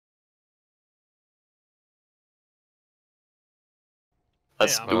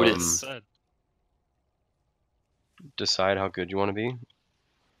Let's do it. this. Decide how good you want to be.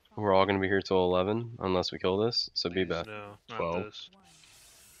 We're all going to be here till 11 unless we kill this, so be back. No, not 12. this.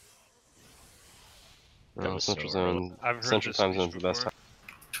 No, was Central so Zone. I've heard Central this Time speech Zone's the best before. time.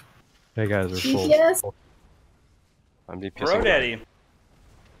 Hey guys, we're full. Yes. I'd be pissing. Bro Daddy.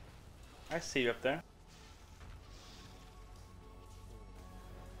 I see you up there.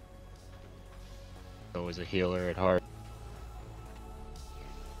 Always a healer at heart.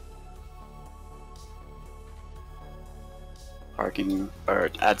 Arcing, or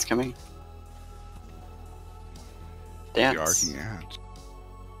ads coming. Dance. The arcing ads.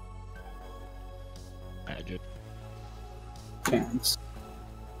 Magic. Dance.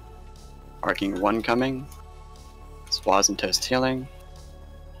 Arcing 1 coming. Swaz and Toast healing.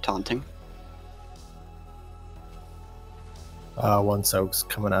 Taunting. One soak's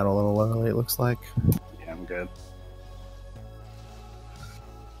coming out a little early, it looks like. Yeah, I'm good.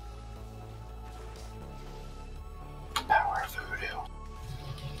 Power voodoo.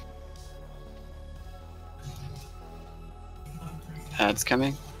 Ads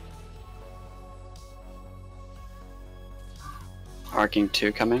coming. Arcing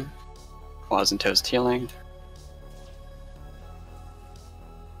 2 coming. Swaz and Toast healing.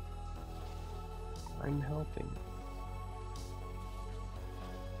 I'm helping.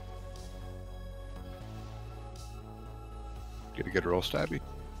 Get a good roll, Stabby.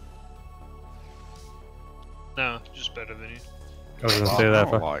 No, just better than you. I was gonna say that.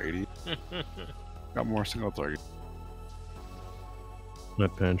 A lot, 80. Got more single target. I'm gonna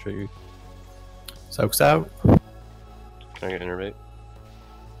penetrate you. Soak's out. Can I get innervate?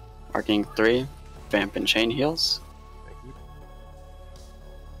 Arcing 3. Vamp and chain heals. Thank you.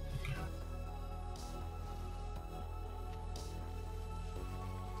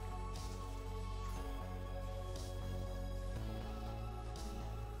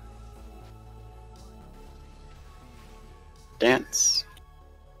 Dance.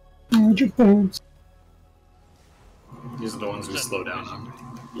 Magic bones. These are the ones we slow down on.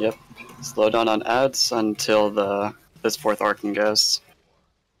 Yep. Slow down on ads until this 4th Arcing goes.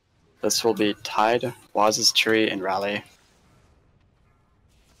 This will be Tide, Waz's Tree, and Rally.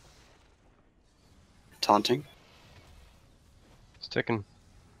 Taunting. It's ticking.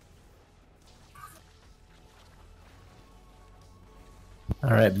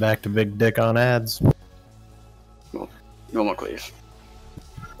 Alright, back to big dick on ads. Normal cleave.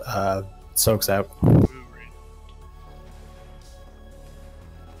 Soak's out.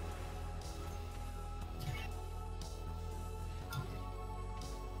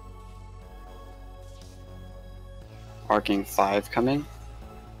 Arcing 5 coming.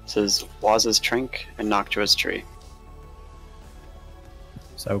 This is Waz's Trink and Noctua's Tree.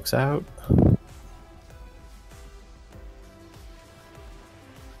 Soak's out.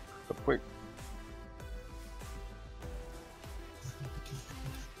 So quick.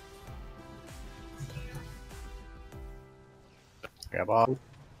 Yeah, Bob.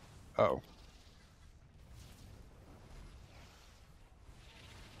 Oh.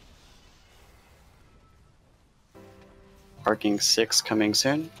 Arcing 6 coming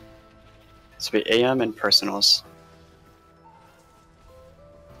soon. This will be AM and personals.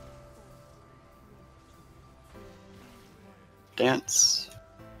 Dance.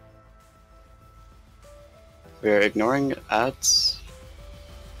 We are ignoring ads.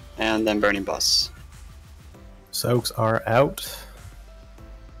 And then Burning Bus. Soaks are out.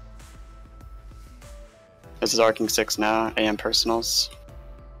 This is Arcing 6 now, AM personals.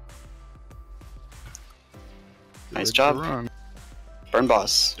 Nice Good job. run. Burn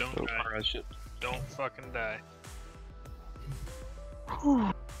Boss. Don't Oh, die. alright, shit. Don't fucking die.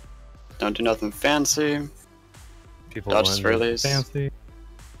 Don't do nothing fancy. People Dodge want Swirlies. fancy.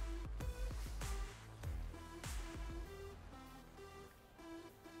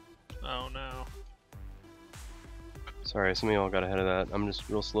 Oh no. Sorry, some of y'all got ahead of that. I'm just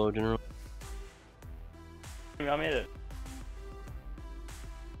real slow, General. I made it.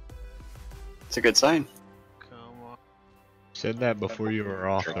 It's a good sign. Come on. Said that before you were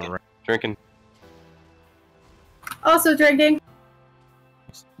off the round. Drinking. Also drinking.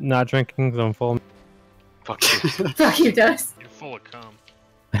 Not drinking, 'cause I'm full. Fuck you. Fuck you, Dust. You're full of cum.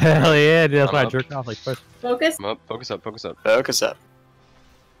 Hell yeah, dude, that's why I I'm up. jerked off like push. Focus. I'm up. Focus up. Focus up. Focus up.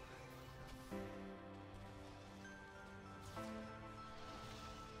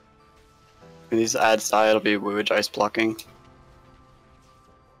 When these ads die, it'll be Wooage ice blocking.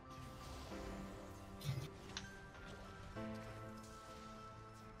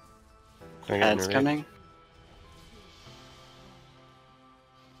 Can I get Ads innervate? coming.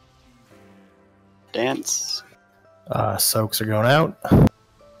 Dance. Soaks are going out.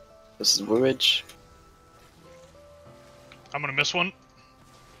 This is Wooage. I'm gonna miss one.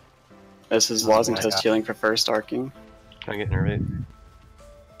 This is Laws and Toast healing for first arcing. Can I get nervate?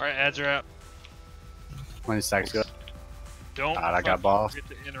 Alright, ads are out. 20 seconds go. Don't God, I got fucking balls. forget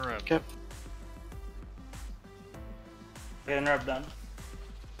to interrupt. Okay. Get interrupt done.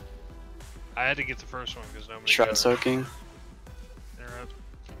 I had to get the first one because nobody Shroud got it. soaking. Interrupt.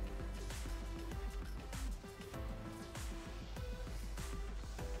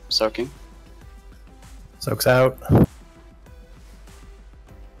 Soaking. Soaks out.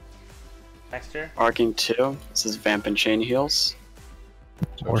 Texture. Arcing 2. This is Vamp and Chain heals.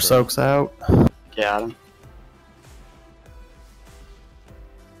 More soaks out. Got him.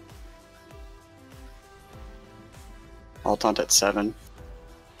 Alt taunt at 7.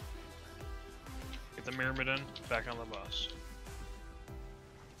 Get the Myrmidon back on the boss.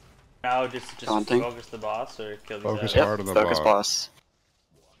 Now just Taunting. focus the boss or kill these Focus guys. Yep, hard on the focus boss.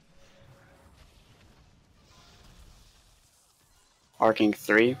 Arcing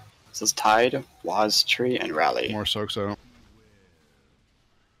 3. This is Tide, Waz Tree, and Rally. More soaks out.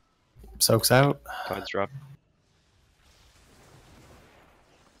 Soaks out. Tides drop.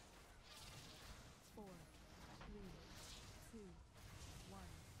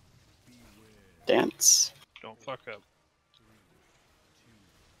 Dance. Don't fuck up.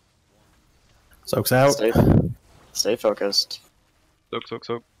 Soaks out. Stay focused. Soak, soak,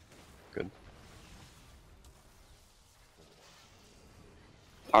 soak.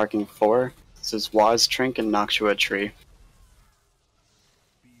 Arcing 4. This is Waz Trink and Noxua Tree.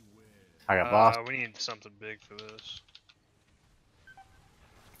 I got boss. We need something big for this.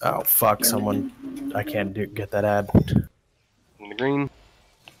 Oh fuck! Someone. I can't get that ad. In the green.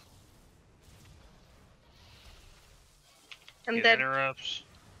 I'm Get dead. interrupts.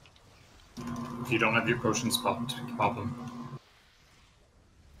 If you don't have your potions popped, pop them.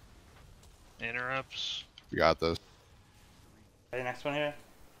 Interrupts. We got this. Okay, next one here.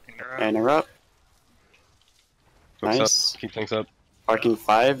 Interrupt. Interrupt. Focus Nice. up. Keep things up. Arcing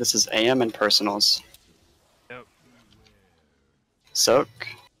 5. This is AM and Personals. Yep. Soak.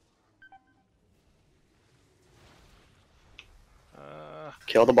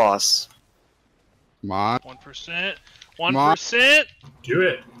 Kill the boss. Come on. 1%. Come on. 1%. Do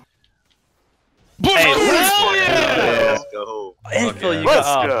it. Hey, Let's go. Info you Let's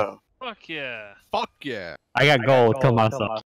got. go. Fuck yeah. Fuck yeah. I got gold. Kill myself.